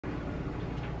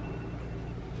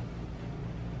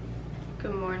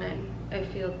Good morning. I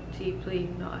feel deeply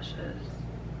nauseous.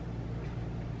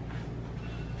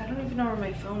 I don't even know where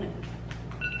my phone is.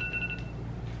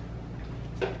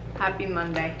 Happy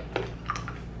Monday.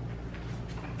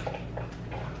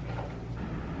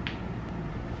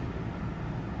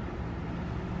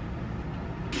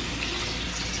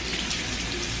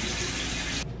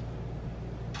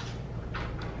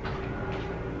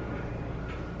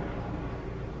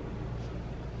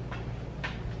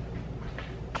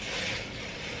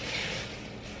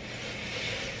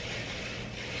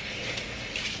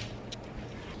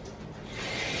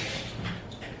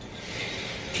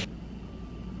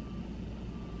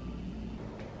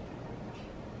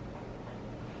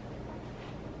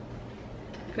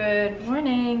 Good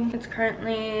morning. It's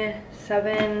currently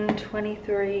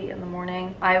 7:23 in the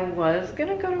morning. I was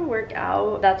gonna go to work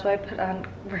out. That's why I put on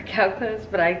workout clothes,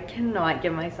 but I cannot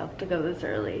get myself to go this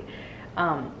early.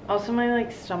 Also my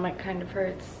stomach kind of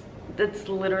hurts. That's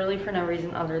literally for no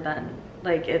reason other than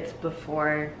it's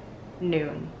before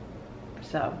noon.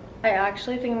 So I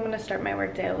actually think I'm gonna start my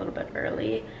work day a little bit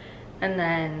early and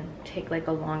then take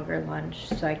a longer lunch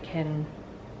so I can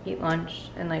eat lunch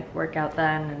and work out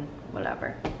then and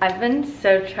whatever. I've been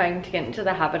so trying to get into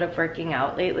the habit of working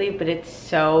out lately, but it's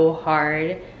so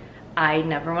hard. I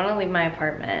never want to leave my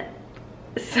apartment,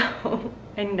 so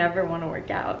I never want to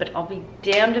work out, but I'll be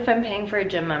damned if I'm paying for a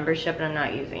gym membership and I'm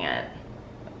not using it.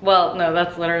 Well, no,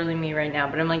 that's literally me right now,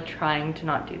 but I'm trying to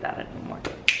not do that anymore.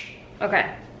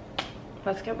 Okay,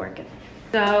 let's get working.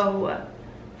 So,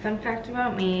 fun fact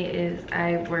about me is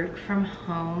I work from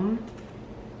home,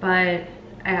 but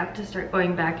I have to start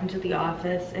going back into the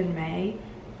office in May.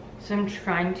 So I'm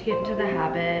trying to get into the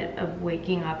habit of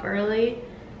waking up early.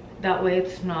 That way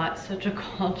it's not such a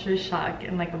culture shock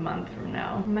in a month from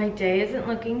now. My day isn't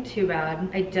looking too bad.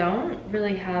 I don't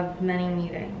really have many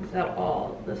meetings at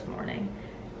all this morning.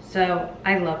 So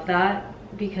I love that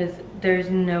because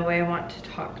there's no way I want to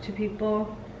talk to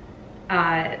people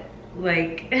at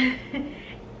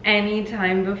any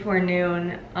time before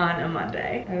noon on a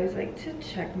Monday. I always like to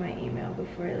check my email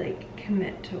before I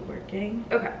commit to working.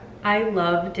 Okay, I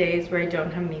love days where I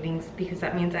don't have meetings because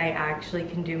that means I actually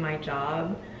can do my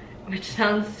job, which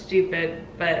sounds stupid,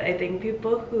 but I think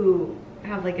people who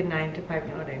have a 9 to 5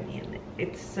 know what I mean.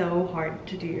 It's so hard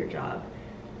to do your job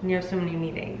when you have so many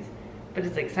meetings, but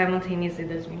it's simultaneously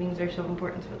those meetings are so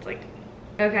important, so it's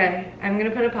okay, I'm gonna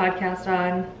put a podcast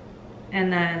on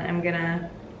and then I'm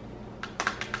gonna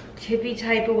tippy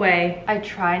type away. I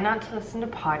try not to listen to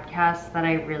podcasts that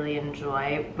I really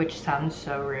enjoy, which sounds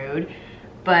so rude,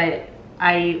 but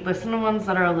I listen to ones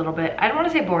that are a little bit, I don't want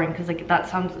to say boring because that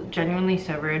sounds genuinely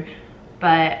so rude,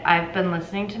 but I've been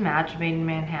listening to Match Made in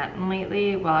Manhattan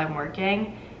lately while I'm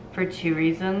working for 2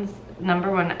 reasons. Number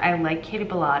one, I like Katie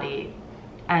Bellotti,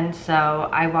 and so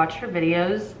I watch her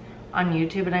videos on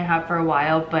YouTube and I have for a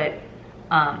while, but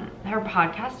her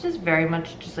podcast is very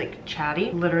much just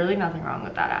chatty. Literally nothing wrong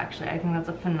with that, actually. I think that's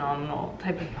a phenomenal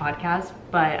type of podcast,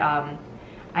 but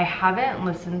I haven't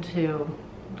listened to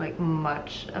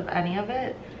much of any of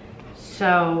it,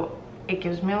 so it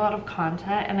gives me a lot of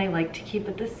content and I like to keep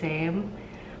it the same.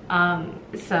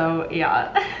 So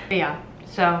yeah,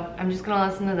 so I'm just gonna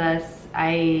listen to this.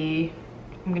 I'm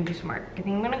gonna do some work. I think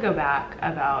I'm gonna go back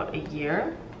about a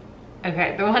year.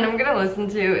 Okay, the one I'm gonna listen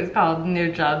to is called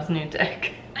New Jobs, New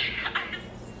Dick. I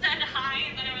said hi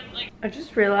and then I was I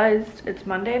just realized it's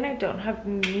Monday and I don't have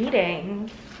meetings.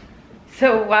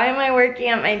 So why am I working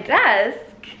at my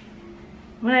desk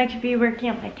when I could be working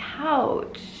at my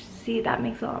couch? See, that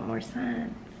makes a lot more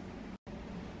sense.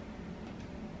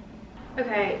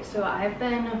 Okay, so I've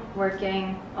been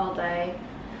working all day.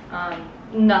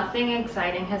 Nothing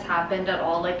exciting has happened at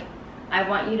all. I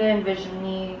want you to envision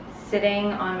me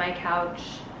sitting on my couch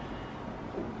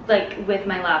with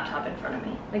my laptop in front of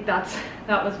me.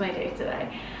 That was my day today.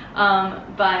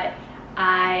 But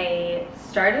I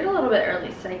started a little bit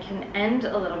early so I can end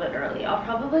a little bit early. I'll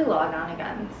probably log on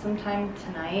again sometime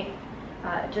tonight,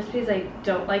 just because I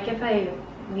don't if I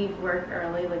leave work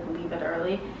early, leave it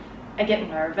early, I get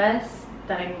nervous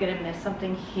that I'm gonna miss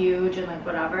something huge and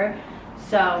whatever.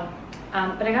 So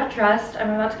but I got dressed. I'm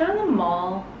about to go to the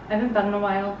mall. I haven't been in a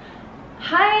while.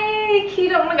 Hi, Key,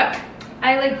 don't want to go.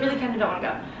 I really kind of don't want to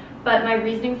go. But my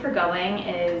reasoning for going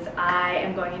is I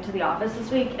am going into the office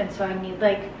this week, and so I need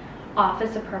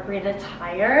office appropriate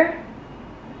attire.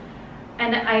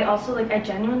 And I also I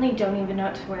genuinely don't even know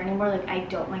what to wear anymore. I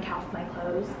don't like half my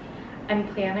clothes. I'm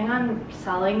planning on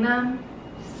selling them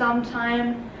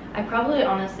sometime. I probably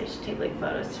honestly should take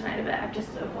photos tonight of it. I've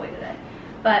just avoided it.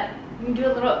 But I'm gonna do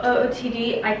a little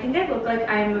OOTD. I think I look like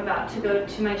I'm about to go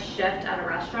to my shift at a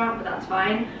restaurant, but that's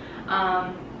fine.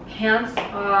 Pants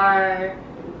are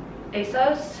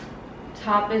ASOS.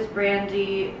 Top is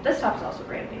Brandy. This top is also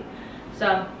Brandy.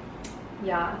 So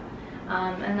yeah.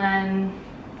 And then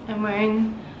I'm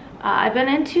wearing, I've been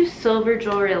into silver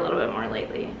jewelry a little bit more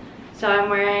lately. So I'm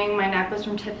wearing my necklace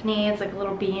from Tiffany. It's like a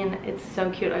little bean. It's so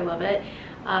cute. I love it.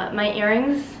 My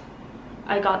earrings,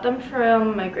 I got them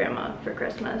from my grandma for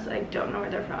Christmas. I don't know where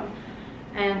they're from.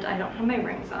 And I don't have my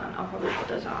rings on. I'll probably put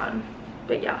those on.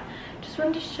 But yeah, just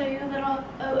wanted to show you a little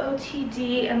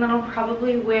OOTD, and then I'll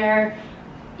probably wear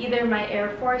either my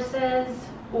Air Forces,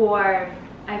 or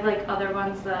I have like other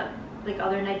ones that, like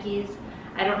other Nikes.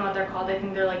 I don't know what they're called. I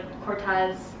think they're like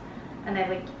Cortez, and they have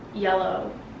like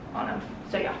yellow on them.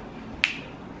 So yeah.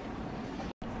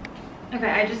 Okay,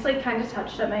 I just like kind of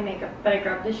touched up my makeup, but I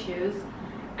grabbed the shoes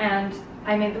and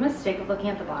I made the mistake of looking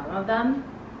at the bottom of them,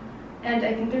 and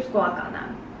I think there's guac on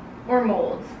them or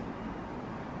molds.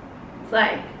 It's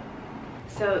like,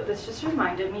 so this just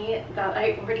reminded me that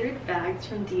I ordered bags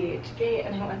from dhgate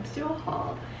and I went to do a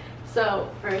haul. So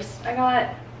first I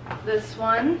got this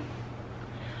one.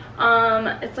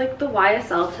 It's like the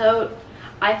YSL tote.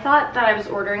 I thought that I was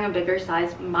ordering a bigger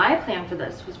size. My plan for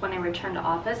this was when I returned to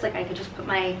office, like I could just put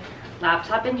my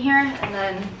laptop in here and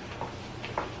then,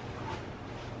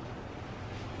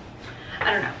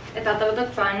 I don't know. I thought that would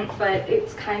look fun, but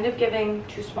it's kind of giving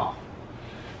too small,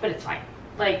 but it's fine.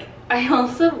 Like, I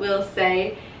also will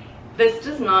say, this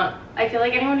does not, I feel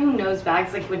like anyone who knows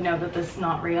bags like would know that this is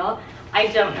not real. I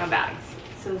don't know bags,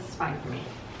 so this is fine for me.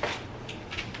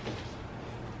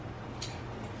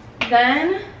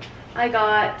 Then I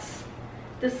got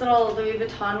this little Louis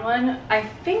Vuitton one. I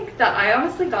think that I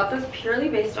honestly got this purely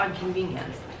based on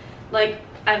convenience. Like,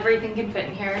 everything can fit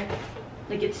in here.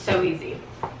 Like, it's so easy.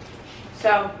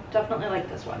 So definitely like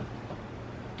this one.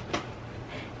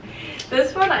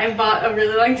 This one I bought a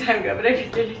really long time ago, but I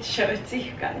figured I'd show it to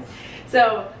you guys.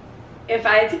 So if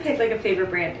I had to pick like a favorite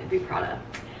brand, it'd be Prada.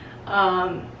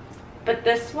 But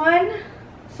this one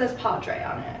says Padre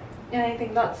on it, and I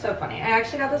think that's so funny. I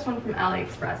actually got this one from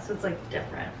AliExpress, so it's like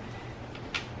different.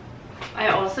 I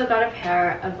also got a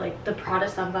pair of like the Prada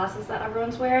sunglasses that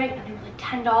everyone's wearing, and they were like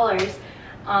 $10.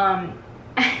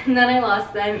 And then I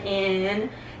lost them in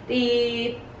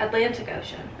the Atlantic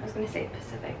Ocean. I was gonna say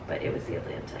Pacific, but it was the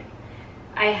Atlantic.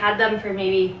 I had them for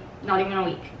maybe not even a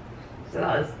week, so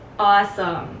that was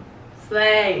awesome.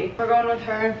 Slay. We're going with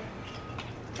her,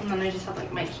 and then I just have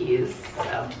like my keys,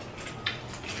 so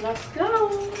let's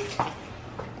go.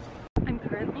 I'm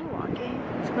currently walking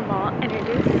to the mall, and it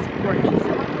is gorgeous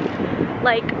out.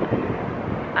 Like,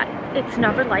 it's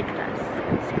never like this.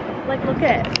 Like, look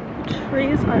at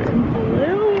trees are in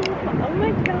bloom. Oh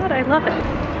my god, I love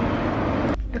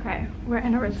it. Okay, we're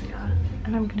in Artizia,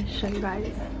 and I'm gonna show you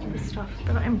guys the stuff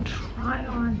that I'm trying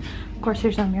on. Of course,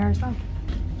 there's no mirrors though.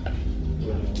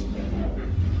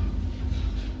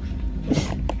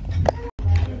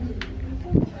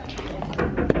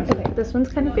 Okay, this one's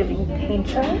kind of giving paint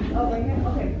show.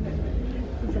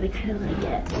 So I kind of like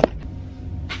it.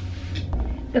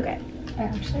 Okay, I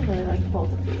actually really like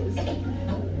both of these,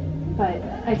 but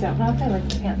I don't know if I like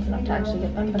the pants enough to actually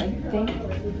get them, but I think I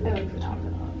like the top enough.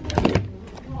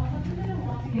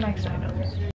 Next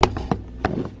items.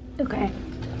 Okay.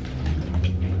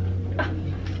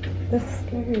 That's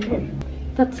scary.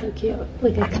 That's so cute.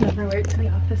 Like, I could never wear it to the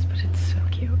office, but it's so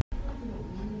cute.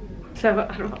 So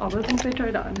out of all the things I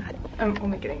tried on, I'm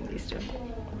only getting these two.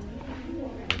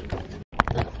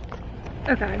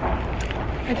 Okay.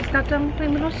 I just got done with my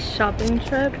little shopping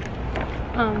trip.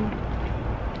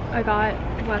 I got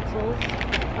Wetzel's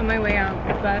on my way out,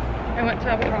 but I went to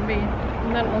Abercrombie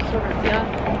and then also Artizia.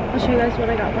 I'll show you guys what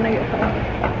I got when I get home.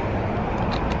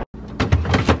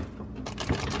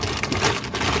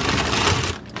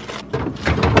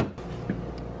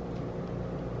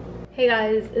 Hey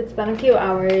guys, it's been a few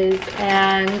hours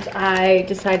and I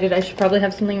decided I should probably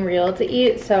have something real to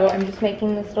eat, so I'm just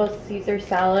making this little Caesar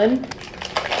salad.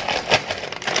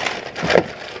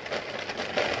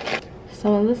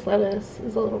 Some of this lettuce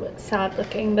is a little bit sad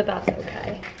looking, but that's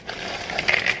okay.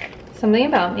 Something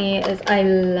about me is I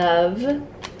love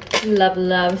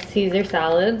Caesar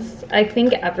salads. I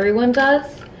think everyone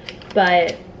does,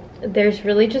 but there's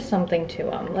really just something to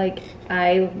them. Like,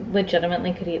 I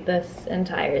legitimately could eat this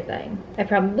entire thing. I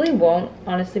probably won't,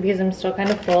 honestly, because I'm still kind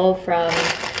of full from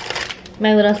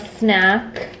my little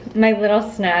snack.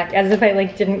 As if I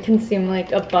like didn't consume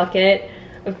like a bucket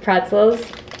of pretzels.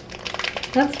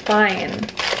 That's fine.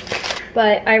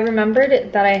 But I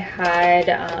remembered that I had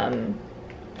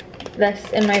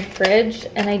this in my fridge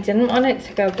and I didn't want it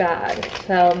to go bad.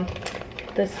 So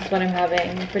this is what I'm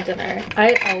having for dinner.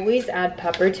 I always add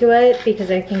pepper to it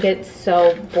because I think it's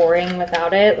so boring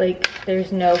without it. Like,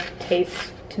 there's no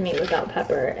taste to me without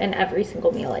pepper in every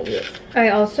single meal I eat. I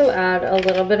also add a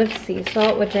little bit of sea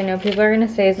salt, which I know people are gonna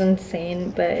say is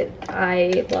insane, but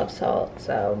I love salt,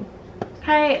 so.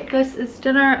 Hi, this is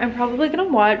dinner. I'm probably gonna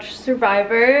watch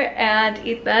Survivor and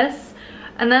eat this,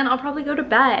 and then I'll probably go to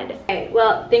bed. Okay,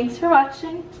 well, thanks for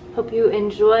watching. Hope you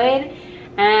enjoyed,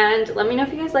 and let me know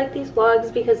if you guys like these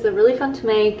vlogs because they're really fun to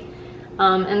make,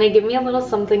 and they give me a little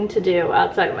something to do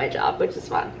outside of my job, which is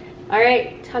fun. All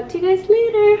right, talk to you guys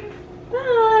later.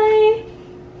 Bye.